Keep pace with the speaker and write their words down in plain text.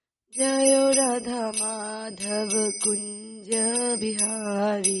जय राधा माधव कुंज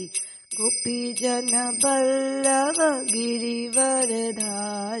बिहारी गोपी जन बल्लभ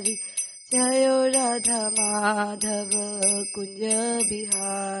गिरिवरधारी। जय राधा माधव कुंज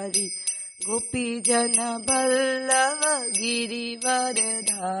बिहारी गोपी जन बल्लभ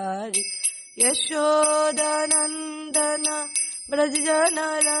गिरिवरधारी। यशोदनंदन ब्रज जन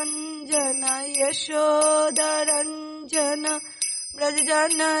रंजन यशोदरंजन ब्रज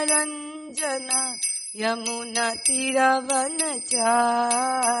जन रंजन यमुना तीरवनचारी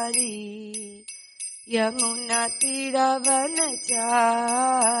यमुना तीरवनचारी।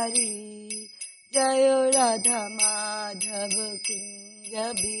 जय राधा माधव कुंज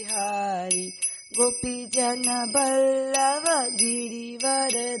बिहारी गोपी जन बल्लभ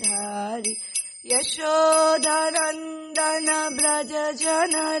गिरिवरधारी। यशोदनंदन ब्रज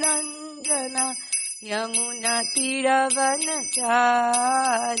जन रंजन यमुना तीरवनचारी।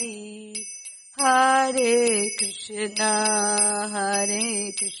 हरे कृष्णा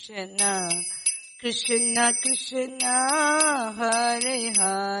कृष्ण कृष्ण हरे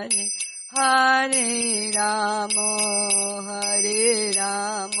हरे हरे राम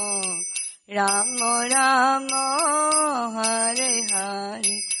राम राम हरे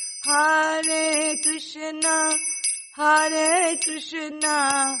हरे हरे कृष्णा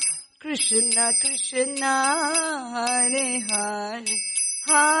कृष्ण कृष्ण हरे हरे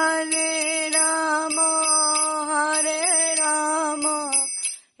हरे राम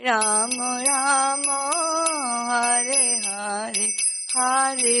राम राम हरे हरे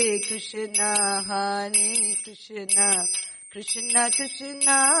हरे कृष्ण कृष्ण कृष्ण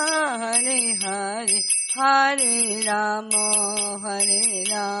हरे हरे हरे राम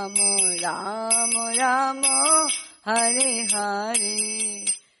राम राम हरे हरे।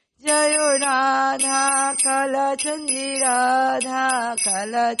 जय राधा कालचंदी राधा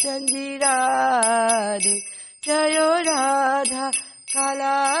कालचंदी राधे। जय राधा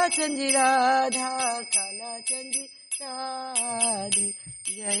कालचंदी राधा कालचंदी राधे।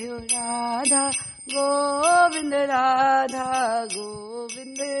 जय राधा गोविंद राधा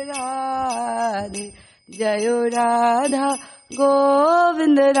गोविंद राधे। जय राधा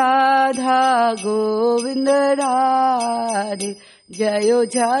गोविंद राधा गोविंद राधे। जय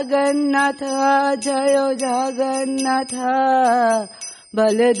जगन्नाथ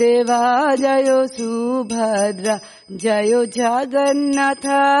बलदेवा जय सुभद्रा। जय जगन्नाथ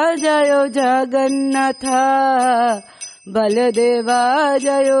बलदेवा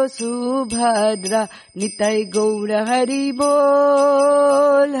जय सुभद्रा। निताय गौर हरि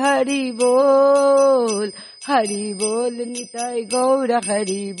बोल हरि बोल हरि बोल। निताय गौर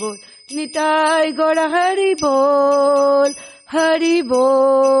हरि बोल निताय गौर हरि बोल हरि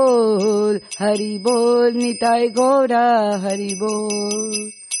बोल हरि बोल। निताय गौर हरि बोल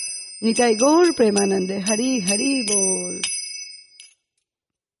निताय गौर प्रेमानंद हरि हरि बोल।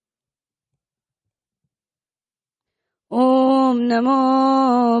 ओम नमो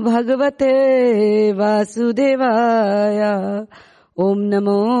भगवते वासुदेवाय। ओम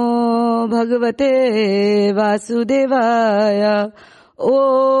नमो भगवते वासुदेवाय।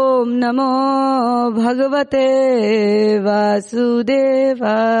 ओम नमो भगवते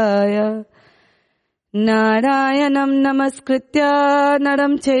वासुदेवाय। नारायणं नमस्कृत्य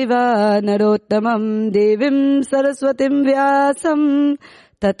नरं चैव नरोत्तमं देवीं सरस्वतीं व्यासं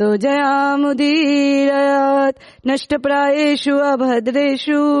ततो जयामुदीरयात्। नष्टप्रायेषु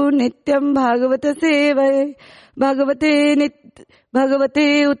अभद्रेषु नित्यं भागवत सेवये। भगवते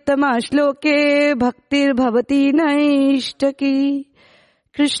उत्तमश्लोके भक्तिर्भवति नैष्टकी।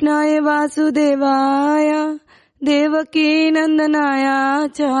 कृष्णाय वासुदेवाय देवकी नंदनाय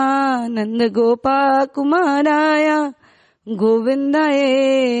च नन्दगोपाकुमाराय गोविन्दाय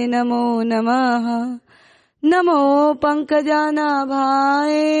नमो नमः। नमो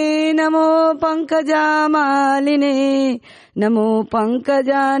पंकजानाभाय नमो पंकजामालिने नमो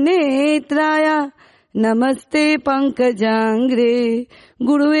पंकजानेत्राय नमस्ते पंकजांग्रे।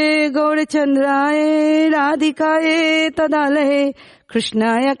 गुरुवे गौरचंद्राय राधिकाय तदालये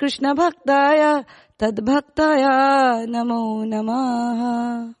कृष्णाय कृष्ण भक्ताय तद्भक्ताय नमो नमः।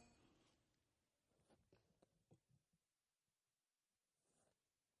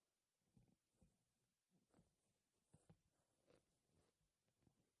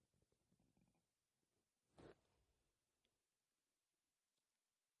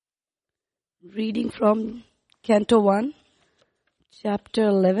 Reading from Canto 1, Chapter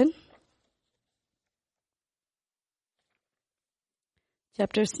 11.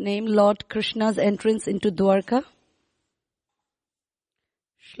 Chapter's name, Lord Krishna's entrance into Dwarka.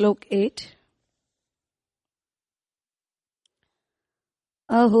 Shlok 8.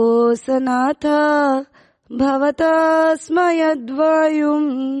 अहो सनाथ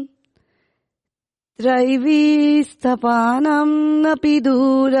भवतस्मयद्वयुम् त्रैवीस्थपानम् अपि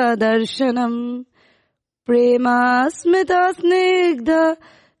दूरदर्शनम् प्रेमास्मितस्निग्ध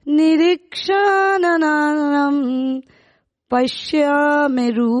निरीक्षाननम् पश्यामि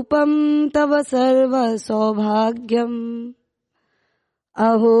रूपम् तव सर्वसौभाग्यम्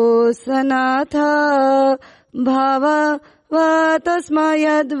अहो सनाथ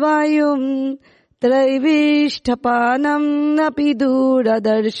भवतस्मयद्वयुम् त्रैविष्ठपानम् अपि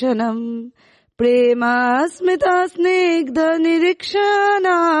दूरदर्शनम् प्रेमास्मितस्निग्ध निरीक्षाननम्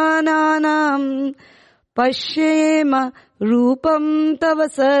पश्येम रूपम् तव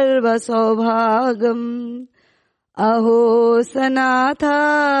सर्वसौभाग्यम् अहो सनाथ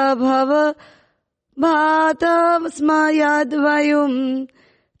भवतस्मयद्वयुम्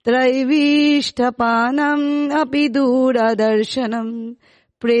त्रैविष्ठपानम् अपि दूरदर्शनम्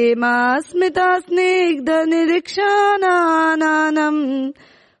प्रेमास्मितस्निग्ध निरीक्षाननम्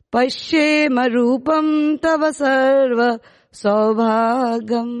पश्येम रूपम् तव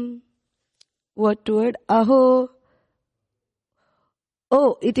सर्वसौभाग्यम्. What word? Aho.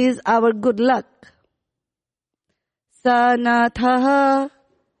 Oh, it is our good luck. Sanatha,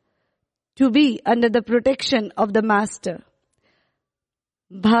 to be under the protection of the Master.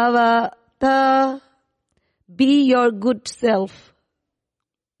 Bhavata, be your good self.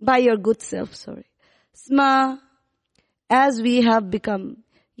 By your good self, Sma, as we have become.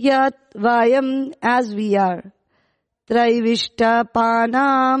 Yat vayam, as we are.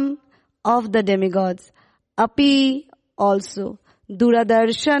 Traivishtapanam, of the demigods. Api, also.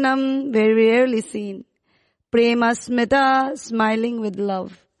 Duradarshanam, very rarely seen. Premasmita, smiling with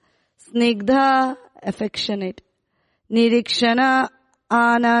love. Snigdha, affectionate. Nirikshana,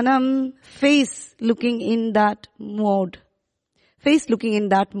 ananam, face looking in that mode.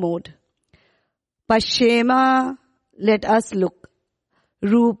 Pashema, let us look.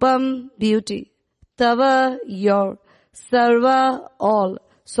 Rupam, beauty. Tava, your. Sarva, all.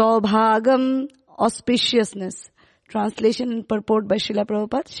 Saubhagam, auspiciousness. Translation and purport by Srila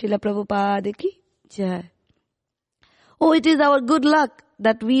Prabhupada. Srila Prabhupada ki jai. Oh, it is our good luck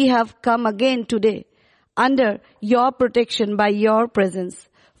that we have come again today under your protection by your presence.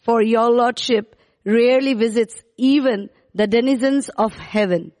 For your Lordship rarely visits even the denizens of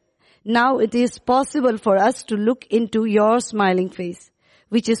heaven. Now it is possible for us to look into your smiling face,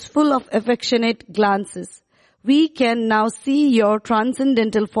 which is full of affectionate glances. We can now see your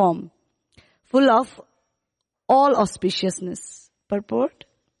transcendental form, full of all auspiciousness. Purport.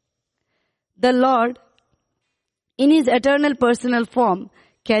 The Lord, in His eternal personal form,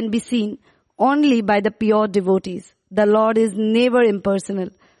 can be seen only by the pure devotees. The Lord is never impersonal,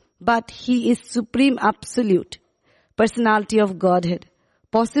 but He is supreme absolute, personality of Godhead,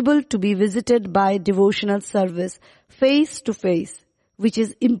 possible to be visited by devotional service, face to face, which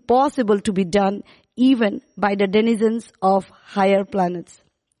is impossible to be done even by the denizens of higher planets.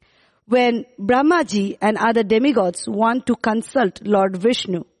 When Brahmaji and other demigods want to consult Lord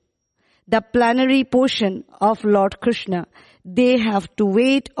Vishnu, the plenary portion of Lord Krishna, they have to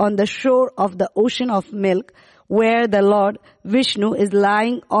wait on the shore of the ocean of milk, where the Lord Vishnu is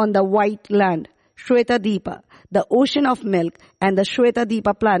lying on the white land, Shwetadipa. The ocean of milk and the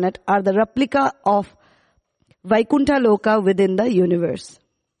Shwetadipa planet are the replica of Vaikuntha Loka within the universe.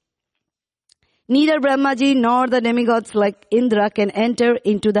 Neither Brahmaji nor the demigods like Indra can enter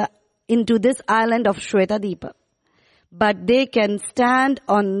into this island of Shwetadipa, but they can stand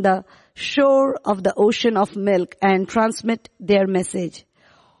on the shore of the ocean of milk and transmit their message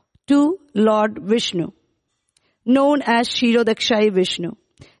to Lord Vishnu, known as Kshirodakshai Vishnu.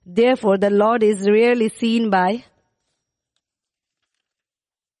 Therefore, the Lord is rarely seen by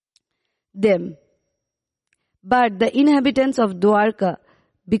them. But the inhabitants of Dwarka,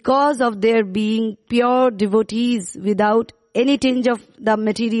 because of their being pure devotees without any tinge of the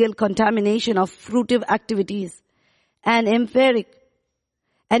material contamination of fruitive activities and empiric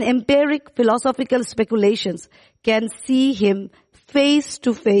philosophical speculations, can see Him face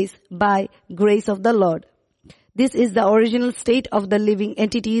to face by grace of the Lord. This is the original state of the living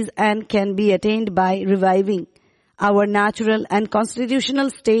entities and can be attained by reviving our natural and constitutional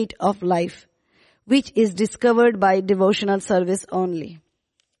state of life, which is discovered by devotional service only.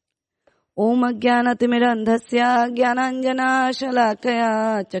 Om Ajnanatimirandhasya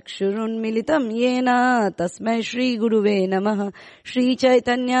Jnananjanashalakaya Chakshurunmilitam Yena Tasmai Shri Guruve Namaha. Shri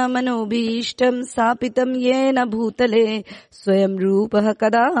Chaitanya Manobhishtam Sapitam Yena Bhutale Swayam Rupaha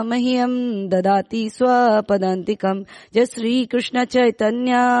Kada Mahyam Dadati Swapadantikam. Jai Shri Krishna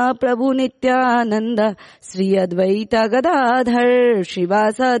Chaitanya Prabhu Nityananda Shri Advaita Gadadhar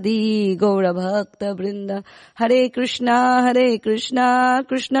Shivasadi Gaura Bhakta Vrinda. Hare Krishna Krishna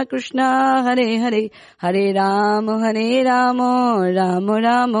Krishna Hare Hare, Hare Rama, Rama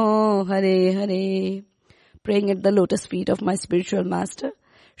Rama, Hare Hare. Praying at the lotus feet of my spiritual master,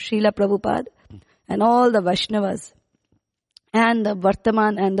 Srila Prabhupada, and all the Vaishnavas, and the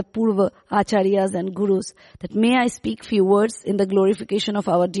Vartaman and the Purva Acharyas and Gurus, that may I speak few words in the glorification of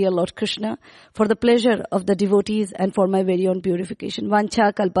our dear Lord Krishna, for the pleasure of the devotees and for my very own purification.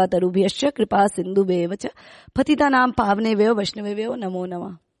 Vancha kalpatarubhyascha kripa sindhu bevacha patitanam pavnevyo vaishnavevyo namo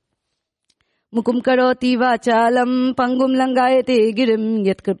namah. Mukum karoti vachalam pangum langayate girim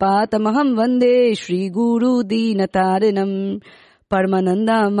yat kripatamaham vande Shri Guru Dinatarinam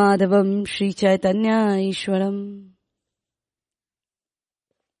Paramananda Madhavam Shri Chaitanya Ishwaram.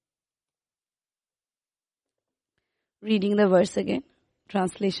 Reading the verse again.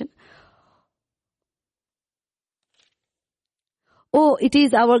 Translation. Oh, it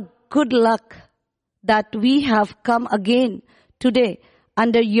is our good luck that we have come again today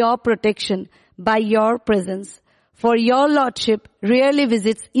under your protection by your presence. For your lordship rarely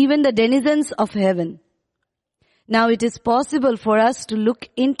visits even the denizens of heaven. Now it is possible for us to look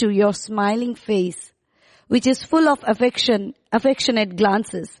into your smiling face, which is full of affectionate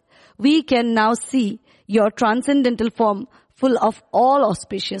glances. We can now see your transcendental form full of all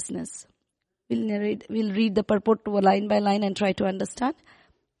auspiciousness. We'll read the purport line by line and try to understand.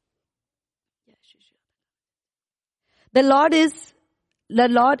 The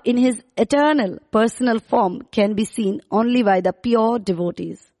Lord in His eternal personal form can be seen only by the pure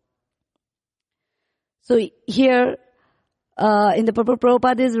devotees. So here, in the purport,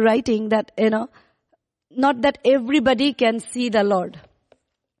 Prabhupada is writing that, not that everybody can see the Lord.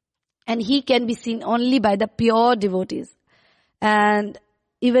 And He can be seen only by the pure devotees. And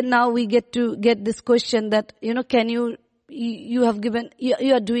even now we get this question that, can you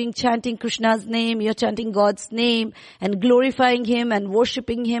are doing chanting Krishna's name, you're chanting God's name and glorifying Him and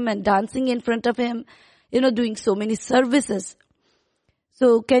worshipping Him and dancing in front of Him, doing so many services.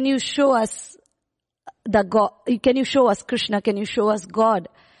 So can you show us can you show us Krishna? Can you show us God?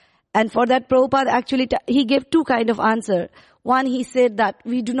 And for that Prabhupada actually, he gave two kind of answer. One, he said that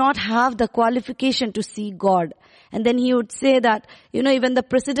we do not have the qualification to see God. And then he would say that, even the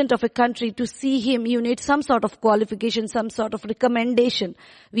president of a country, to see him, you need some sort of qualification, some sort of recommendation.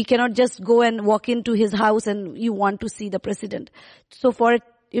 We cannot just go and walk into his house and you want to see the president. So for,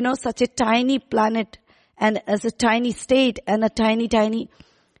 such a tiny planet and as a tiny state and a tiny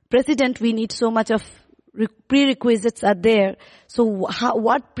president, we need so much of prerequisites are there. So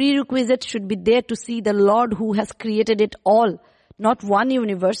what prerequisites should be there to see the Lord who has created it all? Not one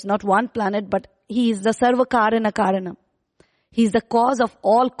universe, not one planet, but He is the Sarva Karana Karana. He is the cause of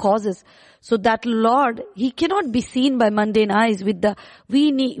all causes. So that Lord, He cannot be seen by mundane eyes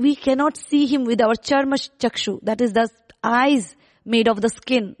we cannot see Him with our charma chakshu. That is the eyes made of the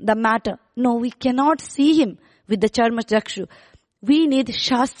skin, the matter. No, we cannot see Him with the charma chakshu. We need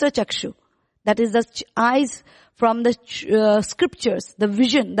shastra chakshu. That is the eyes from the scriptures, the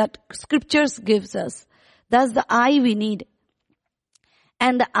vision that scriptures gives us. That's the eye we need.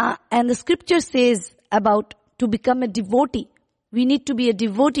 And the scripture says about to become a devotee. We need to be a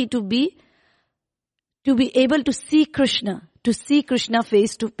devotee to be able to see Krishna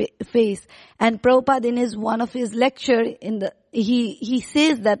face to face. And Prabhupada in one of his lecture he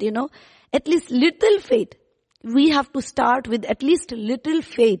says that, at least little faith. We have to start with at least little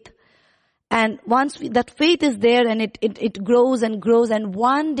faith. And once that faith is there and it grows and grows, and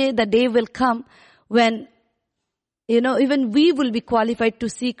one day the day will come when, even we will be qualified to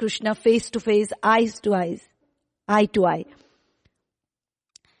see Krishna face to face, eyes to eyes, eye to eye.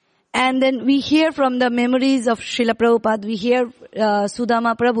 And then we hear from the memories of Srila Prabhupada, we hear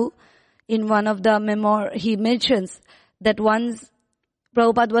Sudama Prabhu in one of the he mentions that once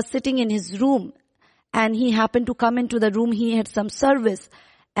Prabhupada was sitting in his room and he happened to come into the room, he had some service.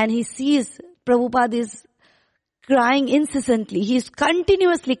 And he sees Prabhupada is crying incessantly. He is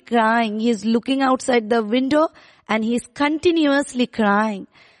continuously crying. He is looking outside the window and he is continuously crying.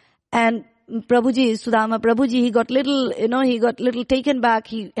 And Sudama Prabhuji, he got little taken back.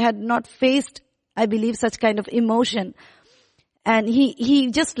 He had not faced, I believe, such kind of emotion. And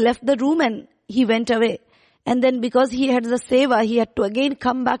he just left the room and he went away. And then because he had the seva, he had to again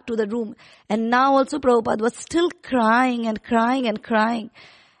come back to the room. And now also Prabhupada was still crying and crying and crying.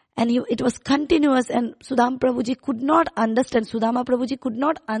 And it was continuous, and Sudama Prabhuji could not understand. Sudama Prabhuji could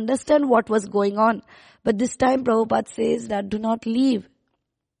not understand what was going on. But this time Prabhupada says that do not leave.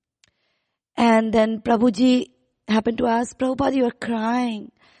 And then Prabhuji happened to ask, Prabhupada, you are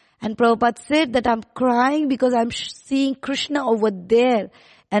crying. And Prabhupada said that I'm crying because I'm seeing Krishna over there.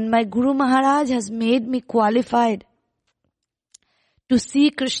 And my Guru Maharaj has made me qualified to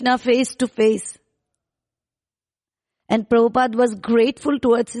see Krishna face to face. And Prabhupada was grateful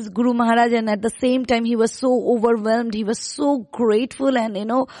towards his Guru Maharaj, and at the same time he was so overwhelmed. He was so grateful and,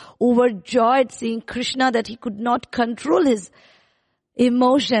 overjoyed seeing Krishna that he could not control his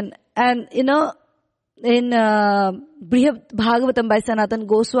emotion. And, in Brihad Bhagavatam by Sanatan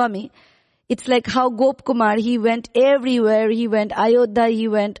Goswami, it's like how Gop Kumar, he went everywhere. He went Ayodhya, he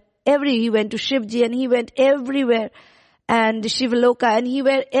went to Shivji, and he went everywhere. And Shivaloka, and he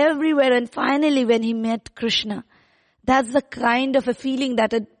went everywhere. And finally when he met Krishna, that's the kind of a feeling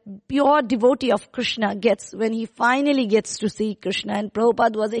that a pure devotee of Krishna gets when he finally gets to see Krishna. And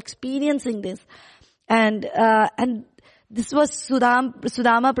Prabhupada was experiencing this. And this was Sudama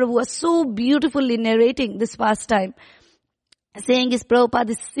Prabhu was so beautifully narrating this pastime, saying is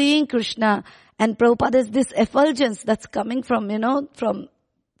Prabhupada is seeing Krishna, and Prabhupada is this effulgence that's coming from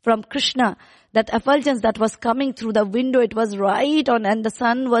Krishna. That effulgence that was coming through the window, it was right on, and the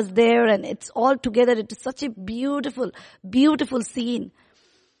sun was there, and it's all together. It is such a beautiful, beautiful scene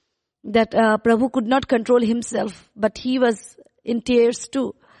that Prabhu could not control himself, but he was in tears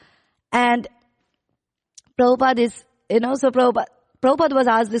too. And Prabhupada is, so Prabhupada was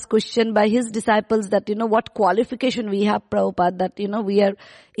asked this question by his disciples that, what qualification we have, Prabhupada, that, we are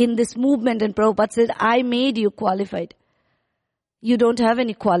in this movement. And Prabhupada said, I made you qualified. You don't have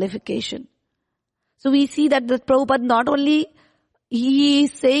any qualification. So we see that the Prabhupada not only he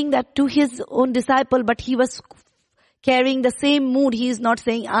is saying that to his own disciple, but he was carrying the same mood. He is not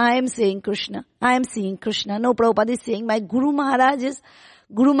saying, I am seeing Krishna. I am seeing Krishna. No, Prabhupada is saying, my Guru Maharaj,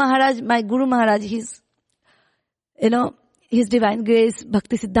 his Divine Grace,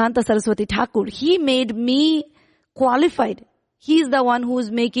 Bhakti Siddhanta Saraswati Thakur, he made me qualified. He is the one who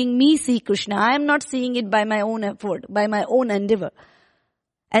is making me see Krishna. I am not seeing it by my own effort, by my own endeavor.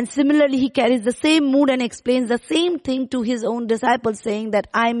 And similarly, he carries the same mood and explains the same thing to his own disciples, saying that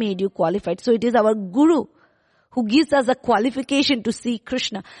I made you qualified. So it is our Guru who gives us a qualification to see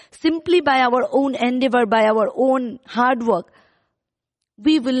Krishna. Simply by our own endeavor, by our own hard work,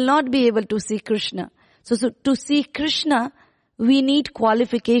 we will not be able to see Krishna. So to see Krishna, we need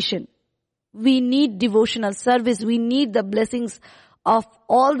qualification. We need devotional service. We need the blessings of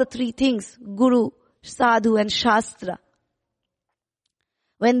all the three things, Guru, Sadhu, and Shastra.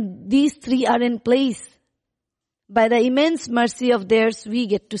 When these three are in place, by the immense mercy of theirs, we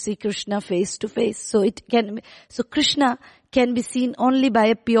get to see Krishna face to face. So Krishna can be seen only by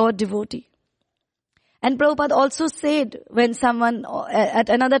a pure devotee. And Prabhupada also said, at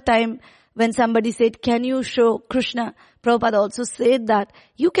another time, when somebody said, can you show Krishna? Prabhupada also said that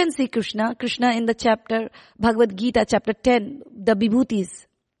you can see Krishna in the chapter, Bhagavad Gita, chapter 10, the Vibhutis.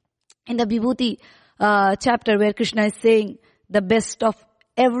 In the Vibhuti chapter where Krishna is saying the best of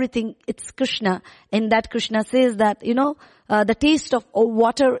everything, it's Krishna. In that Krishna says that, the taste of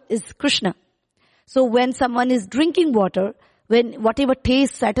water is Krishna. So when someone is drinking water, when whatever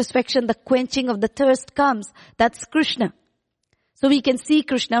taste, satisfaction, the quenching of the thirst comes, that's Krishna. So we can see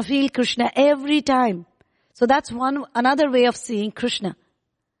Krishna, feel Krishna every time. So that's another way of seeing Krishna.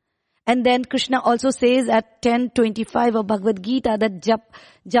 And then Krishna also says at 10:25 of Bhagavad Gita that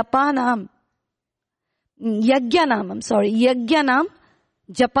Yajnanam,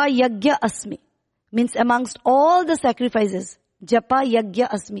 Japa Yajna Asmi. Means amongst all the sacrifices, Japa Yajna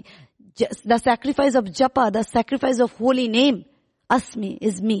Asmi. The sacrifice of Japa, the sacrifice of holy name, Asmi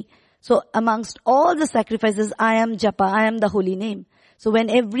is me. So amongst all the sacrifices, I am Japa, I am the holy name. So when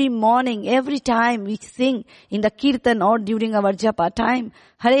every morning, every time we sing in the Kirtan or during our Japa time,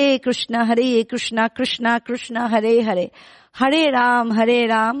 Hare Krishna, Krishna Krishna, Hare Hare, Hare Ram,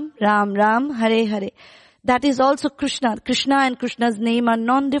 Ram Ram, Hare Hare. That is also Krishna. Krishna and Krishna's name are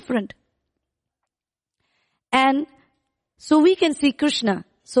non-different. And so we can see Krishna.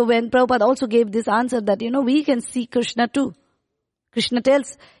 So when Prabhupada also gave this answer that, we can see Krishna too. Krishna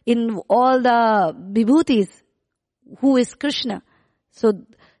tells in all the Vibhutis who is Krishna. So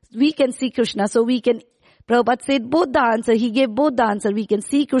we can see Krishna. So Prabhupada said both the answer. He gave both the answer. We can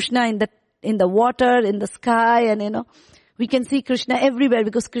see Krishna in the water, in the sky, and we can see Krishna everywhere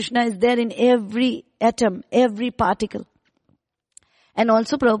because Krishna is there in every atom, every particle. And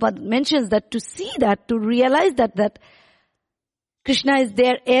also Prabhupada mentions that to see that, to realize that Krishna is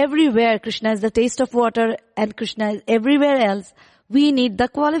there everywhere, Krishna is the taste of water and Krishna is everywhere else, we need the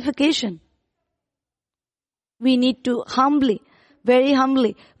qualification. We need to humbly, very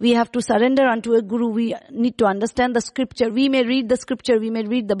humbly, we have to surrender unto a guru. We need to understand the scripture. We may read the scripture, we may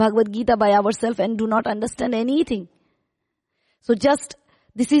read the Bhagavad Gita by ourselves and do not understand anything. So just,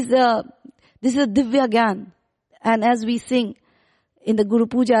 this is a Divya Gyan. And as we sing in the Guru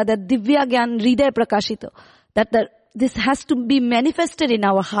Puja, that Divya Gyan Hriday Prakashito, that this has to be manifested in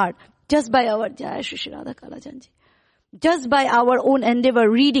our heart just by our Jaya Shri Shri Radha Kalajanji. Just by our own endeavor,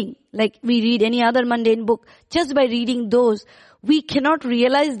 reading, like we read any other mundane book, just by reading those, we cannot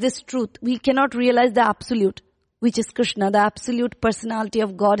realize this truth. We cannot realize the absolute, which is Krishna, the absolute personality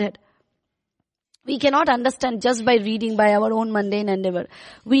of Godhead. We cannot understand just by reading by our own mundane endeavor.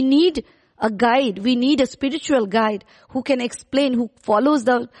 We need a guide. We need a spiritual guide who can explain, who follows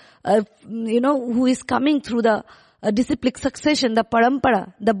the, who is coming through the disciplic succession, the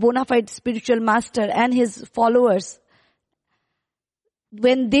parampara, the bona fide spiritual master and his followers.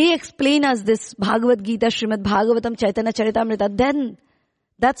 When they explain us this Bhagavad Gita, Srimad Bhagavatam, Chaitanya Charitamrita, then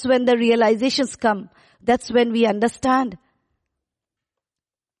that's when the realizations come. That's when we understand.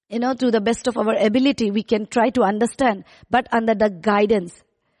 To the best of our ability, we can try to understand, but under the guidance.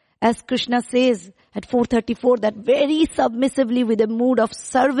 As Krishna says at 434, that very submissively with a mood of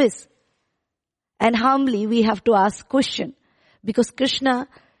service and humbly we have to ask question. Because Krishna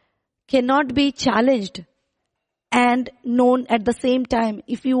cannot be challenged and known at the same time.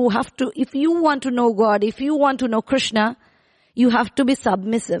 If you want to know God, if you want to know Krishna, you have to be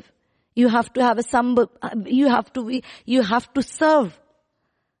submissive. You have to have you have to serve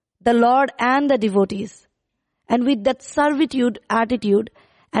the Lord and the devotees. And with that servitude attitude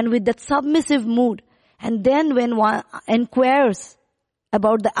and with that submissive mood, and then when one inquires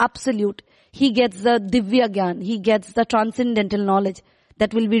about the absolute, he gets the Divya Gyan, he gets the transcendental knowledge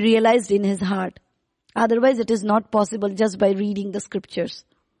that will be realized in his heart. Otherwise, it is not possible just by reading the scriptures.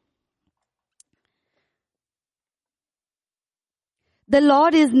 The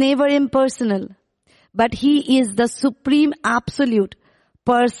Lord is never impersonal, but he is the supreme absolute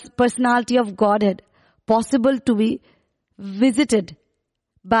personality of Godhead, possible to be visited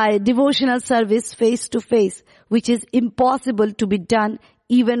by devotional service face to face, which is impossible to be done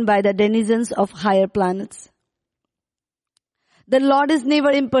even by the denizens of higher planets. The Lord is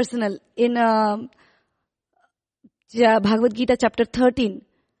never impersonal. In Bhagavad Gita chapter 13,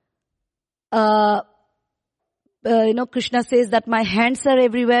 Krishna says that my hands are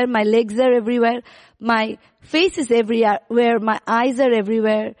everywhere, my legs are everywhere, my face is everywhere, my eyes are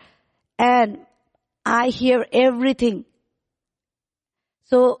everywhere, and I hear everything.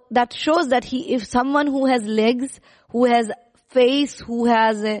 So that shows that if someone who has legs, who has face, who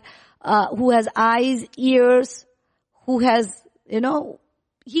has eyes, ears, who has,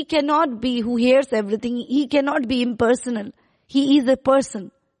 he cannot be, who hears everything, he cannot be impersonal. He is a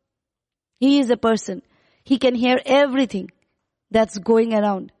person. He is a person. He can hear everything that's going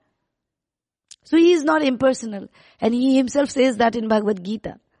around. So he is not impersonal. And he himself says that in Bhagavad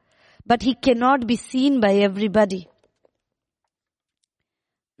Gita. But he cannot be seen by everybody.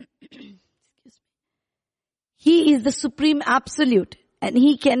 He is the supreme absolute. And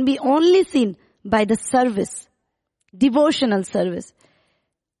he can be only seen by the service. Devotional service.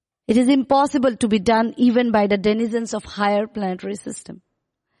 It is impossible to be done even by the denizens of higher planetary system.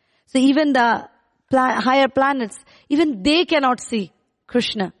 So even the higher planets, even they cannot see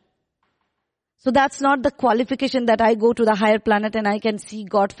Krishna. So that's not the qualification that I go to the higher planet and I can see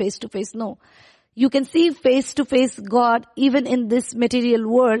God face to face. No. You can see face to face God even in this material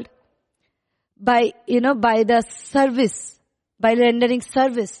world by the service, by rendering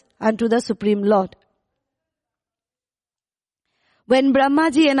service unto the Supreme Lord. When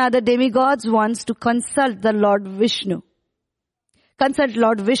Brahmaji and other demigods wants to consult Lord Vishnu,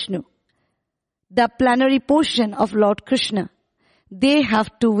 the plenary portion of Lord Krishna, they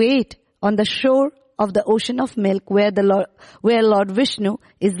have to wait on the shore of the ocean of milk where Lord Vishnu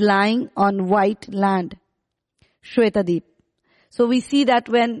is lying on white land, Shwetadeep. So we see that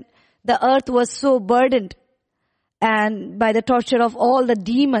when the earth was so burdened and by the torture of all the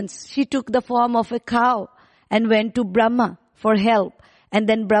demons, she took the form of a cow and went to Brahma for help. And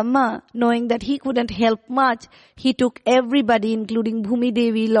then Brahma, knowing that he couldn't help much, he took everybody, including Bhumi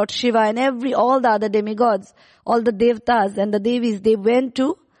Devi, Lord Shiva, and all the other demigods, all the devtas and the devis. They went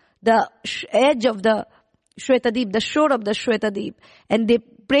to the edge of the Shwetadeep, the shore of the Shwetadeep, and they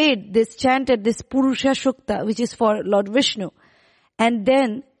prayed, chanted this Purusha Shukta, which is for Lord Vishnu. And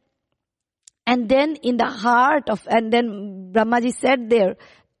then And then in the heart of, and then Brahmaji sat there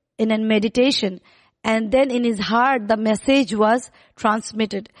in a meditation, and then in his heart the message was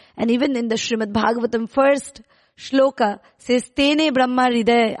transmitted. And even in the Srimad Bhagavatam first shloka says, Tene Brahma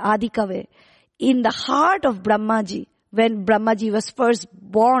Hridaya Adikave. In the heart of Brahmaji, when Brahmaji was first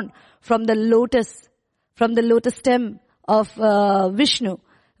born from the lotus stem of Vishnu,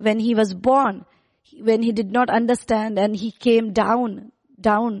 when he was born, when he did not understand and he came down,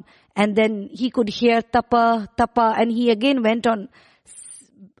 and then he could hear tapa, and he again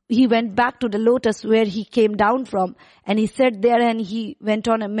he went back to the lotus where he came down from, and he sat there and he went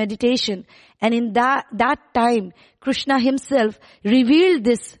on a meditation. And in that time, Krishna himself revealed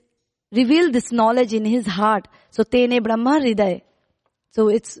this knowledge in his heart. So, Tene Brahma Hridaya. So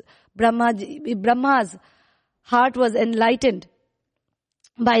it's Brahma's heart was enlightened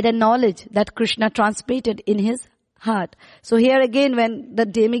by the knowledge that Krishna transmitted in his heart. So here again, when the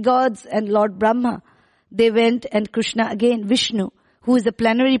demigods and Lord Brahma, they went, and Krishna again, Vishnu, who is the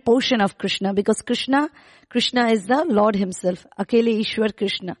plenary portion of Krishna, because Krishna is the Lord himself. Akele Ishwar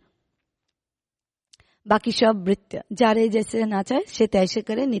Krishna. Baki shab britya. Jare jaise nachaye, she taise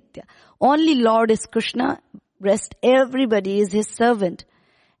kare nitya. Only Lord is Krishna. Rest everybody is his servant.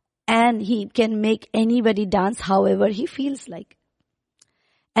 And he can make anybody dance however he feels like.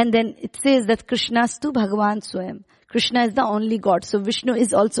 And then it says that Krishna stu Bhagavan Swayam. Krishna is the only God. So Vishnu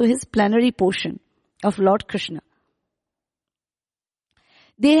is also his plenary portion of Lord Krishna.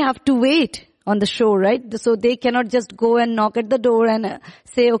 They have to wait on the shore, right? So they cannot just go and knock at the door and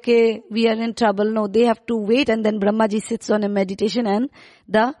say, okay, we are in trouble. No, they have to wait, and then Brahmaji sits on a meditation and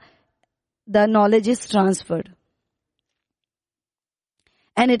the knowledge is transferred.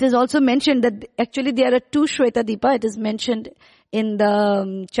 And it is also mentioned that actually there are two Shwetadipa. It is mentioned in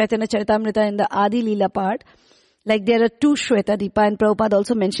the Chaitanya Charitamrita in the Adi Leela part. Like there are two Shwetadipa, and Prabhupada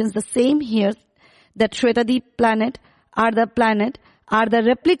also mentions the same here, that Shwetadip planet are the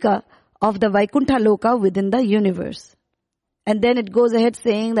replica of the Vaikuntha Loka within the universe. And then it goes ahead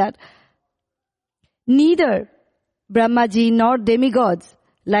saying that neither Brahmaji nor demigods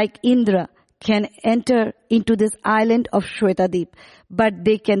like Indra can enter into this island of Shwetadip, but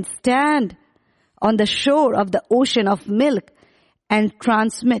they can stand on the shore of the ocean of milk and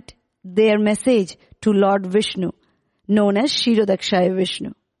transmit their message to Lord Vishnu, known as Kshirodakshaya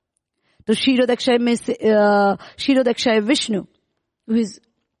Vishnu. So Kshirodakshaya Vishnu,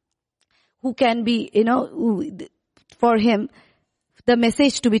 who can be, for him, the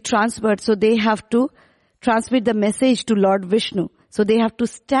message to be transferred, so they have to transmit the message to Lord Vishnu. So they have to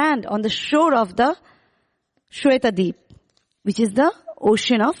stand on the shore of the Shwetadip, which is the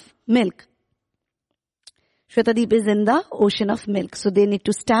ocean of milk. Shwetadip is in the ocean of milk. So they need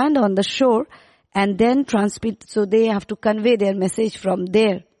to stand on the shore and then transmit. So they have to convey their message from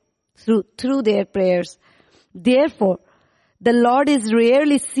there through their prayers. Therefore, the Lord is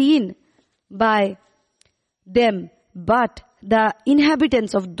rarely seen by them, but the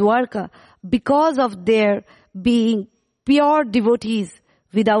inhabitants of Dwarka, because of their being pure devotees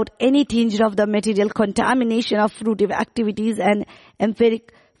without any tinge of the material contamination of fruitive activities and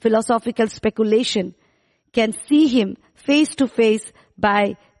empiric philosophical speculation, can see him face to face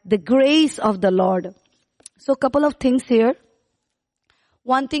by the grace of the Lord. So a couple of things here.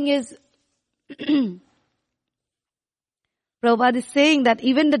 One thing is, Prabhupada is saying that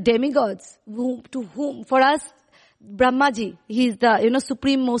even the demigods, for us, Brahmaji, he is the,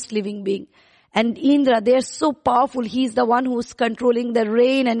 supreme most living being. And Indra, they are so powerful. He is the one who is controlling the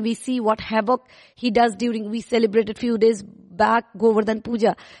rain, and we see what havoc he does we celebrated few days back Govardhan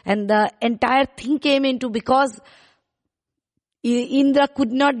Puja. And the entire thing came into because Indra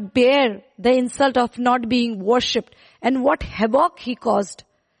could not bear the insult of not being worshipped. And what havoc he caused.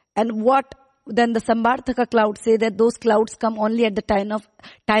 And then the Sambarthaka clouds say that those clouds come only at the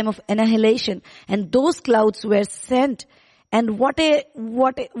time of annihilation. And those clouds were sent. And what a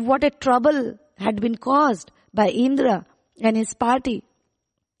trouble had been caused by Indra and his party.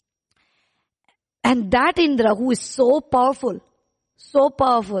 And that Indra, who is so powerful,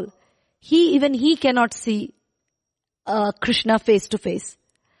 he cannot see Krishna face to face.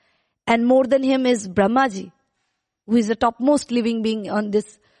 And more than him is Brahmaji, who is the topmost living being on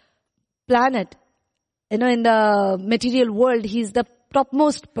this planet. In the material world, he is the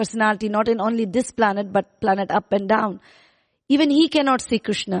topmost personality, not in only this planet, but planet up and down. Even he cannot see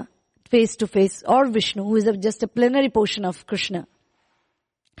Krishna face to face, or Vishnu, who is just a plenary portion of Krishna.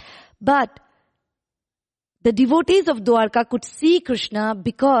 But the devotees of Dwarka could see Krishna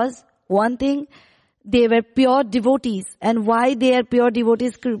because, one thing, they were pure devotees. And why they are pure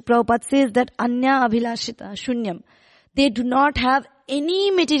devotees? Prabhupada says that Anya Abhilashita Shunyam. They do not have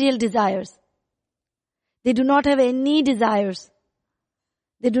any material desires. They do not have any desires.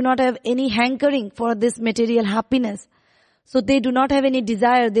 They do not have any hankering for this material happiness. So they do not have any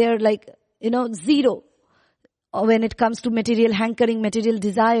desire. They are like, zero when it comes to material hankering, material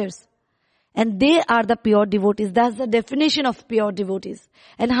desires. And they are the pure devotees. That's the definition of pure devotees.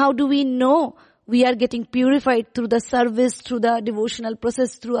 And how do we know we are getting purified? Through the service, through the devotional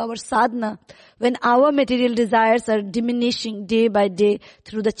process, through our sadhana. When our material desires are diminishing day by day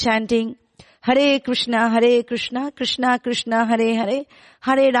through the chanting, Hare Krishna, Krishna Krishna, Hare Hare,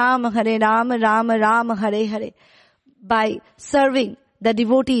 Hare Ram, Ram Ram, Hare Hare. By serving the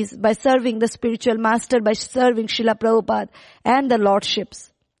devotees, by serving the spiritual master, by serving Srila Prabhupada and the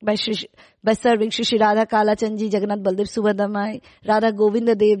lordships, by serving Shri Radha Kalachand Ji, Jagannath Baldev Subhadramai, Radha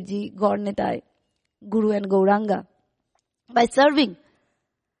Govinda Dev Ji, Gaur Nitai, Guru and Gauranga. By serving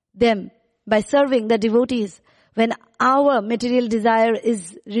them, by serving the devotees, when our material desire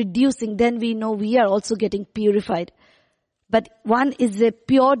is reducing, then we know we are also getting purified. But one is a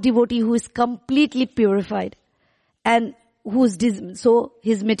pure devotee who is completely purified and so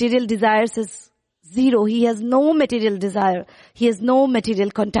his material desires is zero. He has no material desire. He has no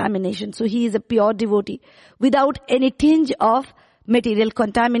material contamination. So he is a pure devotee without any tinge of material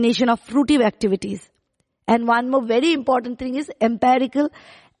contamination of fruitive activities. And one more very important thing is empirical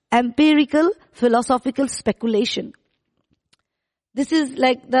philosophical speculation. This is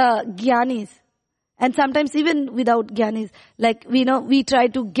like the jnanis. And sometimes even without jnanis, like we try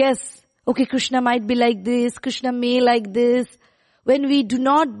to guess, okay, Krishna might be like this, Krishna may like this. When we do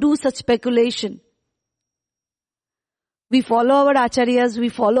not do such speculation, we follow our acharyas, we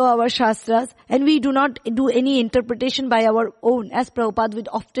follow our shastras, and we do not do any interpretation by our own. As Prabhupada would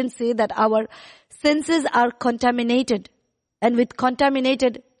often say that our senses are contaminated. And with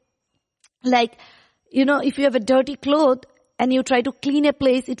contaminated, like, if you have a dirty cloth and you try to clean a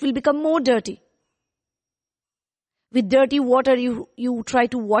place, it will become more dirty. With dirty water, you try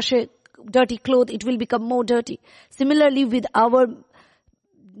to wash a dirty cloth, it will become more dirty. Similarly, with our,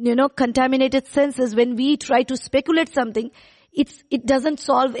 contaminated senses, when we try to speculate something, it doesn't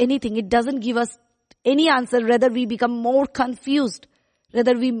solve anything. It doesn't give us any answer. Rather, we become more confused.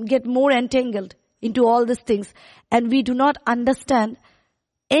 Rather, we get more entangled into all these things. And we do not understand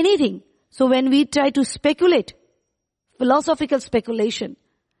anything. So when we try to speculate, philosophical speculation,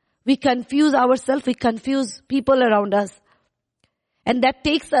 we confuse ourselves, we confuse people around us. And that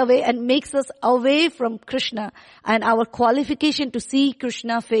takes away and makes us away from Krishna and our qualification to see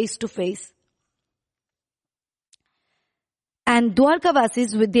Krishna face to face. And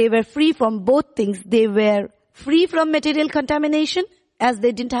Dwarkavasis, they were free from both things. They were free from material contamination, as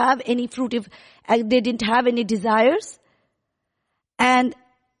they didn't have any they didn't have any desires. And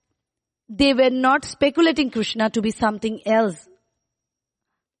they were not speculating Krishna to be something else.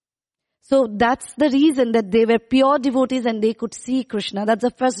 So that's the reason that they were pure devotees and they could see Krishna. That's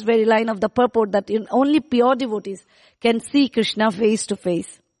the first very line of the purport, that only pure devotees can see Krishna face to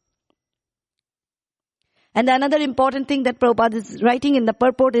face. And another important thing that Prabhupada is writing in the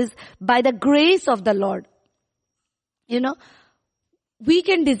purport is, by the grace of the Lord. We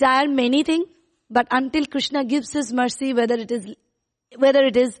can desire many things, but until Krishna gives his mercy, whether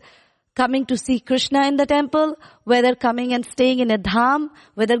it is coming to see Krishna in the temple, whether coming and staying in a dham,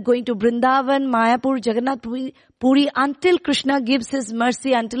 whether going to Vrindavan, Mayapur, Jagannath Puri, until Krishna gives his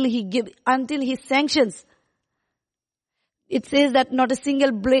mercy, until he sanctions. It says that not a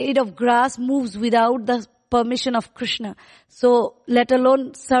single blade of grass moves without the permission of Krishna. So let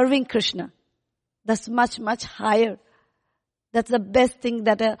alone serving Krishna. That's much, much higher. That's the best thing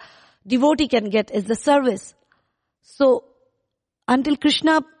that a devotee can get, is the service. So until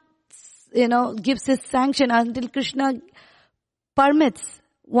Krishna gives his sanction, until Krishna permits,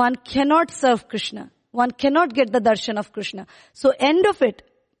 one cannot serve Krishna. One cannot get the darshan of Krishna. So end of it,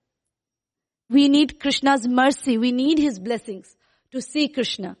 we need Krishna's mercy. We need his blessings to see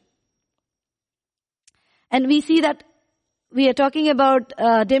Krishna. And we see that we are talking about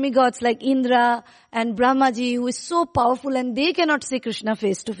demigods like Indra and Brahmaji, who is so powerful and they cannot see Krishna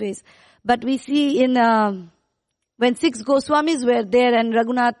face to face. But we see in when 6 Goswamis were there and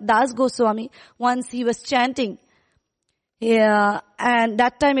Raghunath Das Goswami, once he was chanting, and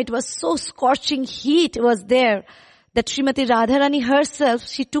that time it was so scorching heat was there that Srimati Radharani herself,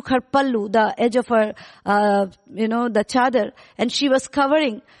 she took her pallu, the edge of her, the chadar, and she was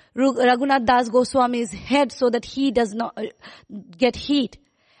covering Raghunath Das Goswami's head so that he does not get heat.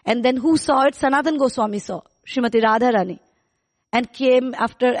 And then who saw it? Sanatan Goswami saw, Srimati Radharani. And came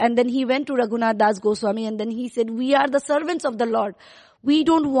after, and then he went to Raghunath Das Goswami and then he said, we are the servants of the Lord. We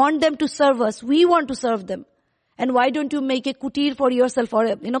don't want them to serve us. We want to serve them. And why don't you make a kutir for yourself or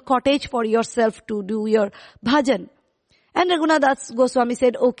a, cottage for yourself to do your bhajan? And Raghunath Das Goswami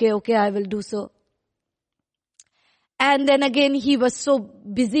said, okay, I will do so. And then again, he was so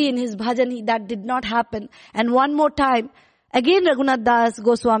busy in his bhajan, that did not happen. And one more time, again Raghunath Das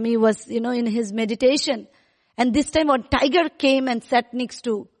Goswami was, in his meditation. And this time a tiger came and sat next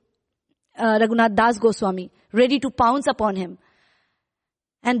to Raghunath Das Goswami, ready to pounce upon him.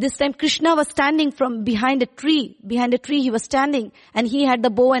 And this time Krishna was standing from behind a tree. Behind a tree he was standing, and he had the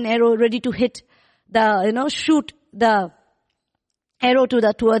bow and arrow ready to hit shoot the arrow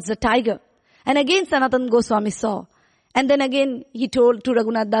towards the tiger. And again Sanatana Goswami saw. And then again he told to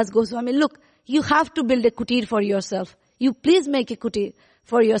Raghunath Das Goswami, look, you have to build a kutir for yourself. You please make a kutir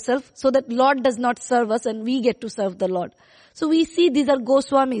for yourself so that Lord does not serve us and we get to serve the Lord. So we see these are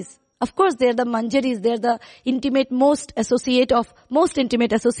Goswamis. Of course, they're the Manjaris. They're the most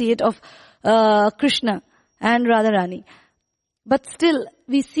intimate associate of Krishna and Radharani. But still,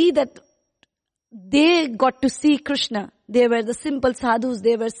 we see that they got to see Krishna. They were the simple sadhus.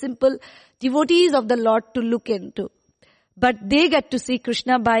 They were simple devotees of the Lord to look into. But they get to see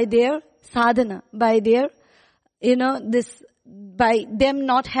Krishna by their sadhana, by their, by them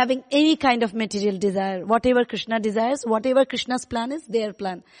not having any kind of material desire. Whatever Krishna desires, whatever Krishna's plan is, their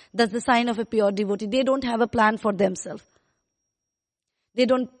plan. That's the sign of a pure devotee. They don't have a plan for themselves. They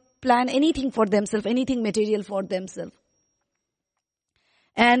don't plan anything for themselves, anything material for themselves.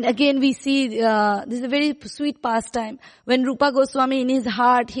 And again we see, this is a very sweet pastime. When Rupa Goswami in his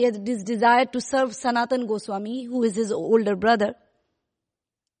heart, he had this desire to serve Sanatana Goswami, who is his older brother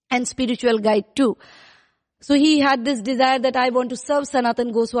and spiritual guide too. So he had this desire that I want to serve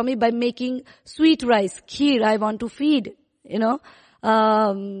Sanatana Goswami by making sweet rice, kheer. I want to feed,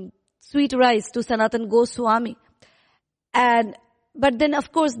 sweet rice to Sanatana Goswami. But then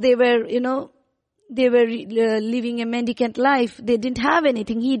of course they were, living a mendicant life. They didn't have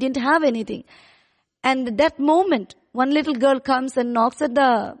anything. He didn't have anything. And at that moment, one little girl comes and knocks at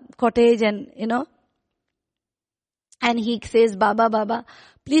the cottage and, and he says, Baba,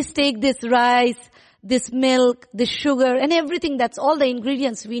 please take this rice, this milk, this sugar, and everything. That's all the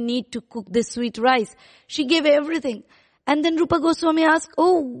ingredients we need to cook this sweet rice. She gave everything. And then Rupa Goswami asked,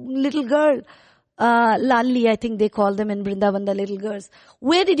 oh, little girl, Lalli, I think they call them in Vrindavan, the little girls.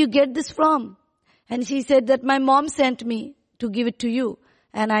 Where did you get this from? And she said that my mom sent me to give it to you.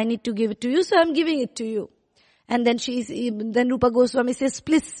 And I need to give it to you, so I'm giving it to you. And then then Rupa Goswami says,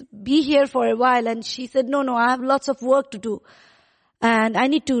 please be here for a while. And she said, no, I have lots of work to do. And I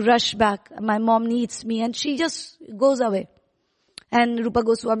need to rush back. My mom needs me. And she just goes away. And Rupa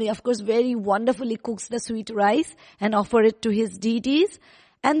Goswami, of course, very wonderfully cooks the sweet rice and offer it to his deities.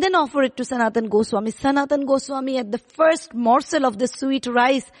 And then offer it to Sanatana Goswami. Sanatana Goswami, at the first morsel of the sweet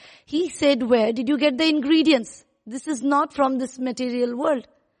rice, he said, where did you get the ingredients? This is not from this material world.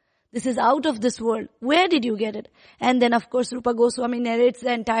 This is out of this world. Where did you get it? And then, of course, Rupa Goswami narrates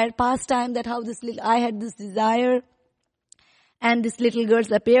the entire pastime, that how I had this desire. And this little girl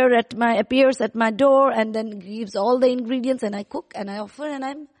appears at my door and then gives all the ingredients, and I cook and I offer and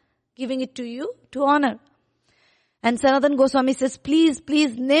I'm giving it to you to honor. And Sanatana Goswami says, please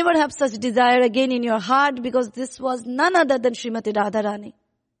never have such desire again in your heart, because this was none other than Srimati Radharani.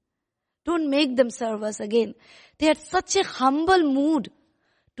 Don't make them serve us again. They had such a humble mood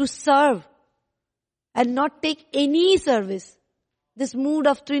to serve and not take any service. This mood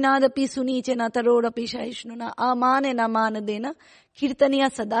of Trinadapi Sunichena Tarodapi Shaishnuna Amane Namana Dena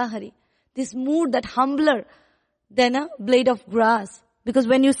Kirtaniya Sadahari. This mood that humbler than a blade of grass. Because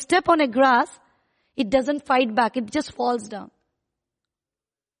when you step on a grass, it doesn't fight back, it just falls down.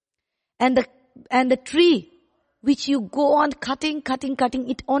 And the tree which you go on cutting,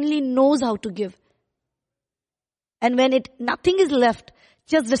 it only knows how to give. And when nothing is left,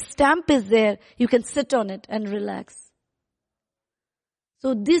 just the stamp is there, you can sit on it and relax.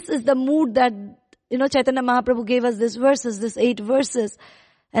 So this is the mood that, Chaitanya Mahaprabhu gave us these 8 verses.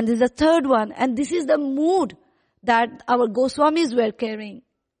 And this is the third one. And this is the mood that our Goswamis were carrying.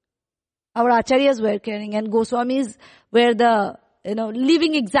 Our Acharyas were carrying. And Goswamis were the,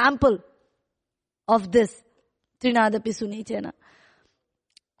 living example of this. Trinadapi Sunichena.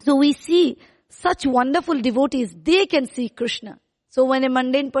 So we see such wonderful devotees, they can see Krishna. So when a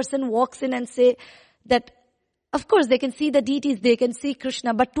mundane person walks in and say that, of course they can see the deities, they can see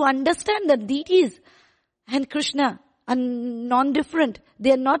Krishna, but to understand that deities and Krishna are non-different.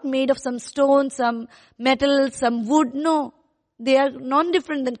 They are not made of some stone, some metal, some wood. No, they are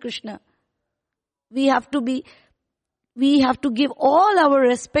non-different than Krishna. We have to give all our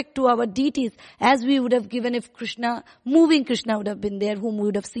respect to our deities as we would have given if moving Krishna would have been there, whom we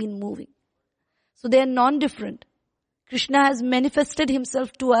would have seen moving. So they are non-different. Krishna has manifested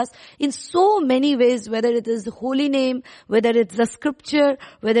himself to us in so many ways, whether it is the holy name, whether it's the scripture,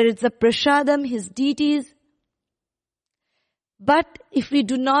 whether it's the prasadam, his deities. But if we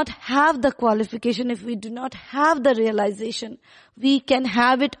do not have the qualification, if we do not have the realization, we can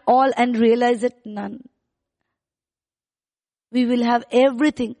have it all and realize it none. We will have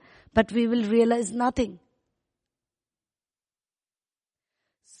everything, but we will realize nothing.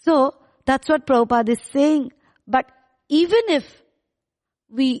 So, that's what Prabhupada is saying. But even if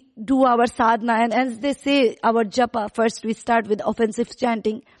we do our sadhana, and as they say, our japa, first we start with offensive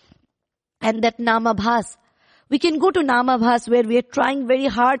chanting, and that namabhas. We can go to namabhas where we are trying very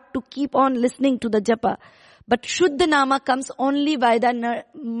hard to keep on listening to the japa. But Shuddha Nama comes only by the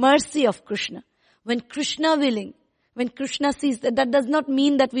mercy of Krishna. When Krishna willing, when Krishna sees that does not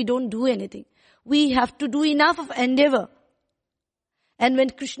mean that we don't do anything. We have to do enough of endeavor. And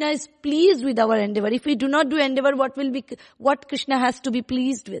when Krishna is pleased with our endeavor, if we do not do endeavor, what Krishna has to be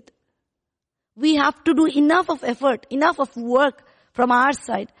pleased with? We have to do enough of effort, enough of work from our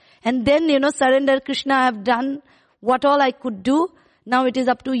side. And then, surrender, Krishna, I have done what all I could do. Now it is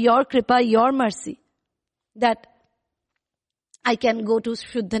up to your kripa, your mercy, that I can go to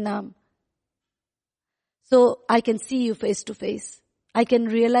Shuddhanam. So I can see you face to face. I can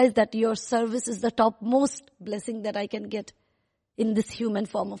realize that your service is the topmost blessing that I can get in this human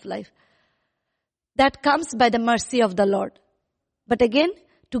form of life. That comes by the mercy of the Lord. But again,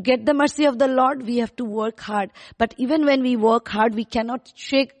 to get the mercy of the Lord, we have to work hard. But even when we work hard, we cannot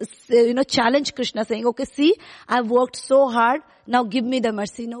challenge Krishna saying, okay, see, I've worked so hard, now give me the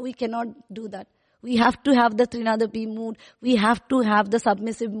mercy. No, we cannot do that. We have to have the Trinadapi mood. We have to have the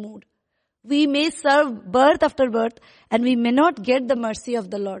submissive mood. We may serve birth after birth, and we may not get the mercy of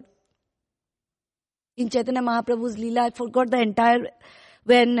the Lord. In Chaitanya Mahaprabhu's Leela, I forgot the entire,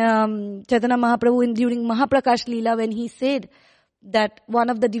 when Chaitanya Mahaprabhu during Mahaprakash Leela, when he said that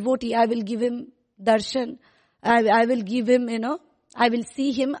one of the devotee, I will give him darshan, I will give him, I will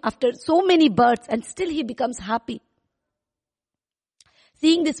see him after so many births, and still he becomes happy.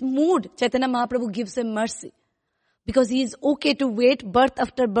 Seeing this mood, Chaitanya Mahaprabhu gives him mercy. Because he is okay to wait birth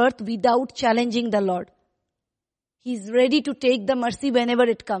after birth without challenging the Lord. He is ready to take the mercy whenever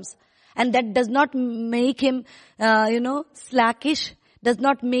it comes. And that does not make him, slackish, does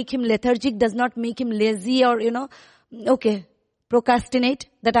not make him lethargic, does not make him lazy or, procrastinate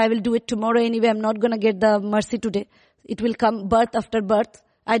that I will do it tomorrow anyway. I'm not going to get the mercy today. It will come birth after birth.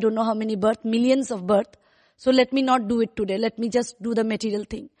 I don't know how many birth, millions of birth. So let me not do it today. Let me just do the material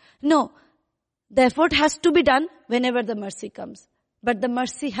thing. No. The effort has to be done whenever the mercy comes. But the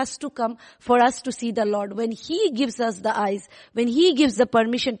mercy has to come for us to see the Lord. When He gives us the eyes, when He gives the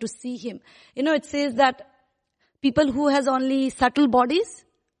permission to see Him. It says that people who has only subtle bodies,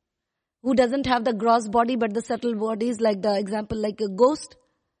 who doesn't have the gross body but the subtle bodies, like the example like a ghost,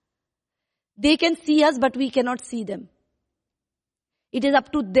 they can see us but we cannot see them. It is up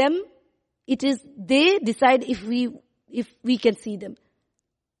to them. They decide if we can see them.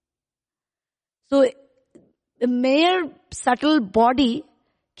 So, a mere subtle body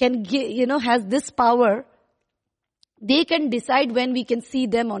can has this power. They can decide when we can see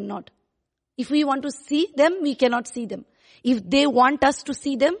them or not. If we want to see them, we cannot see them. If they want us to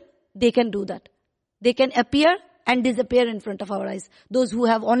see them, they can do that. They can appear and disappear in front of our eyes. Those who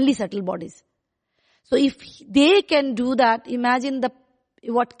have only subtle bodies. So if they can do that, imagine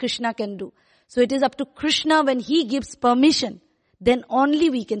what Krishna can do. So it is up to Krishna when He gives permission, then only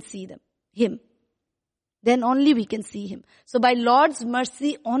we can see Him. Then only we can see Him. So by Lord's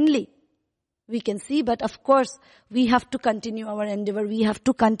mercy only we can see. But of course, we have to continue our endeavor. We have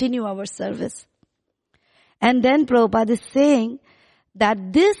to continue our service. And then Prabhupada is saying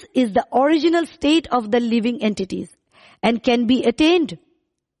that this is the original state of the living entities and can be attained.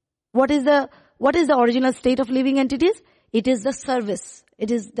 What is the original state of living entities? It is the service. It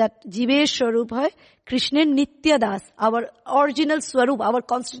is that Jive Swarup hai, Krishna Nitya Das. Our original Swarup, our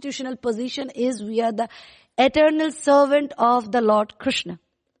constitutional position is we are the eternal servant of the Lord Krishna.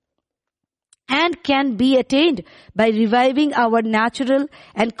 And can be attained by reviving our natural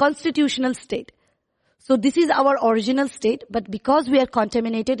and constitutional state. So this is our original state, but because we are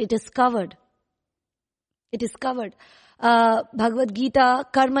contaminated, it is covered. It is covered. Bhagavad Gita,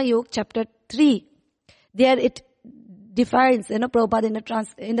 Karma Yoga, chapter 3. There it defines, Prabhupada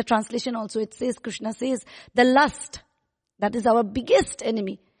in the translation also it says, Krishna says, the lust, that is our biggest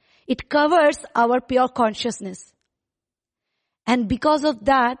enemy. It covers our pure consciousness. And because of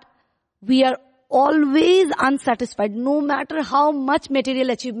that, we are always unsatisfied. No matter how much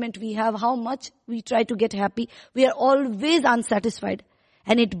material achievement we have, how much we try to get happy, we are always unsatisfied.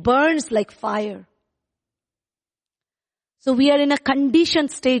 And it burns like fire. So we are in a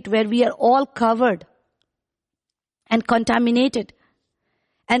conditioned state where we are all covered and contaminated.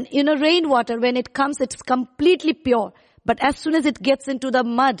 And rainwater, when it comes, it's completely pure. But as soon as it gets into the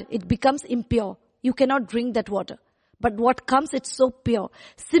mud, it becomes impure. You cannot drink that water. But what comes, it's so pure.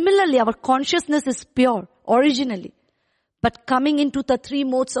 Similarly, our consciousness is pure originally. But coming into the three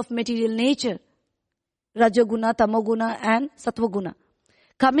modes of material nature, Rajoguna, Tamoguna and Satvaguna,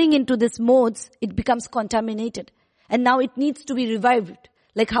 coming into these modes, it becomes contaminated. And now it needs to be revived.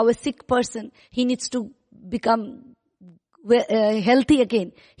 Like how a sick person, he needs to become healthy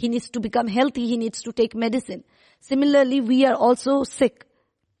again. He needs to become healthy. He needs to take medicine. Similarly, we are also sick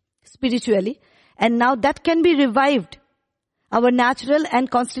spiritually. And now that can be revived. Our natural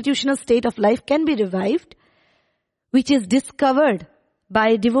and constitutional state of life can be revived, which is discovered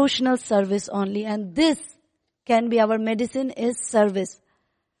by devotional service only. And this can be our medicine is service.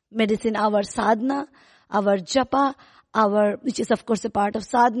 Medicine, our sadhana, our japa, which is of course a part of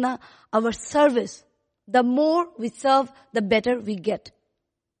sadhana, our service. The more we serve, the better we get.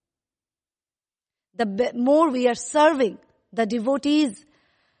 The more we are serving the devotees,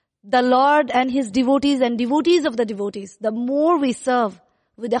 the Lord and His devotees and devotees of the devotees, the more we serve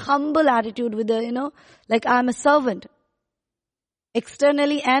with a humble attitude, with a, like I am a servant,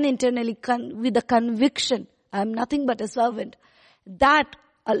 externally and internally, with the conviction, I am nothing but a servant. That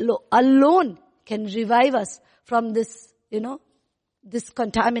alone can revive us from this, this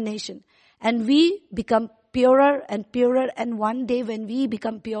contamination. And we become purer and purer, and one day when we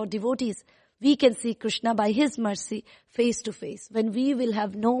become pure devotees, we can see Krishna by His mercy face to face, when we will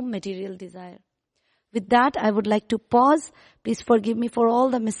have no material desire. With that, I would like to pause. Please forgive me for all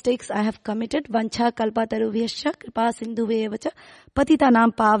the mistakes I have committed. Vancha kalpatarubhyascha kripa sindhuve vacha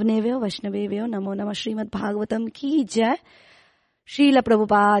patitanam pavnevyo vaishnavevyo namo namah. Srimad Bhagavatam ki jai. Srila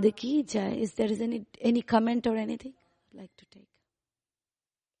Prabhupada ki jai. Is there any comment or anything I'd like to take?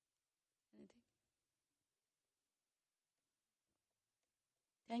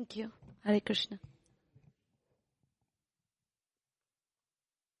 Thank you. Hare Krishna.